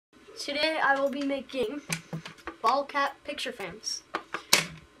Today I will be making bottle cap picture frames.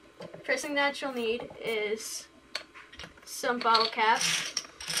 First thing that you'll need is some bottle caps,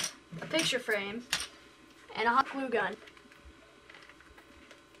 a picture frame, and a hot glue gun.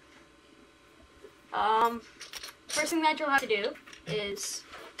 First thing that you'll have to do is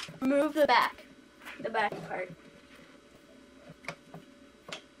remove the back part,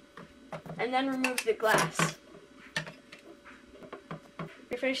 and then remove the glass.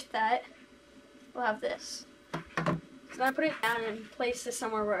 If you finish that, we'll have this. So then put it down and place this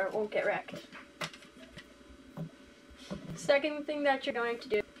somewhere where it won't get wrecked. Second thing that you're going to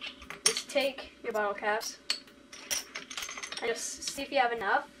do is take your bottle caps and just see if you have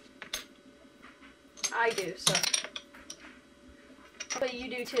enough. I do, so. But you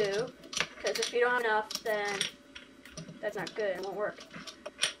do too, because if you don't have enough, then that's not good, it won't work.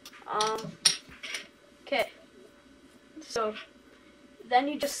 Okay, so then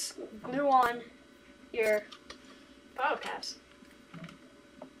you just glue on your bottle caps.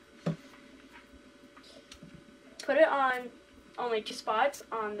 Put it on only 2 spots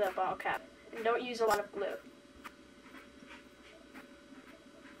on the bottle cap, and don't use a lot of glue.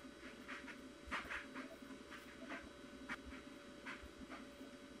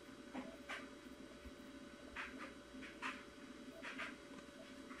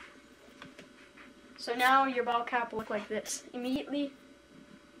 So now your bottle cap will look like this. Immediately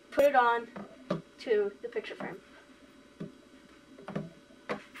put it on to the picture frame.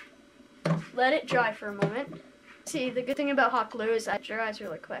 Let it dry for a moment. See, the good thing about hot glue is that it dries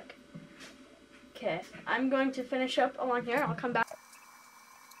really quick. Okay, I'm going to finish up along here. I'll come back.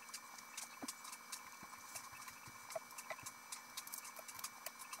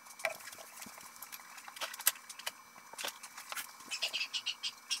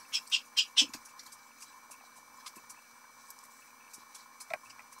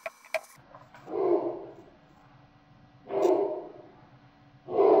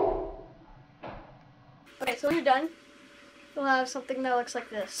 Okay, so when you're done, you'll have something that looks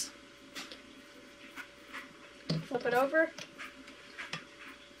like this. Flip it over,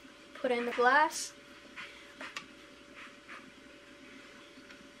 put in the glass,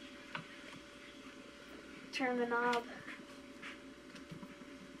 turn the knob,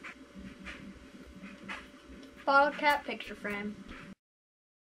 bottle cap picture frame.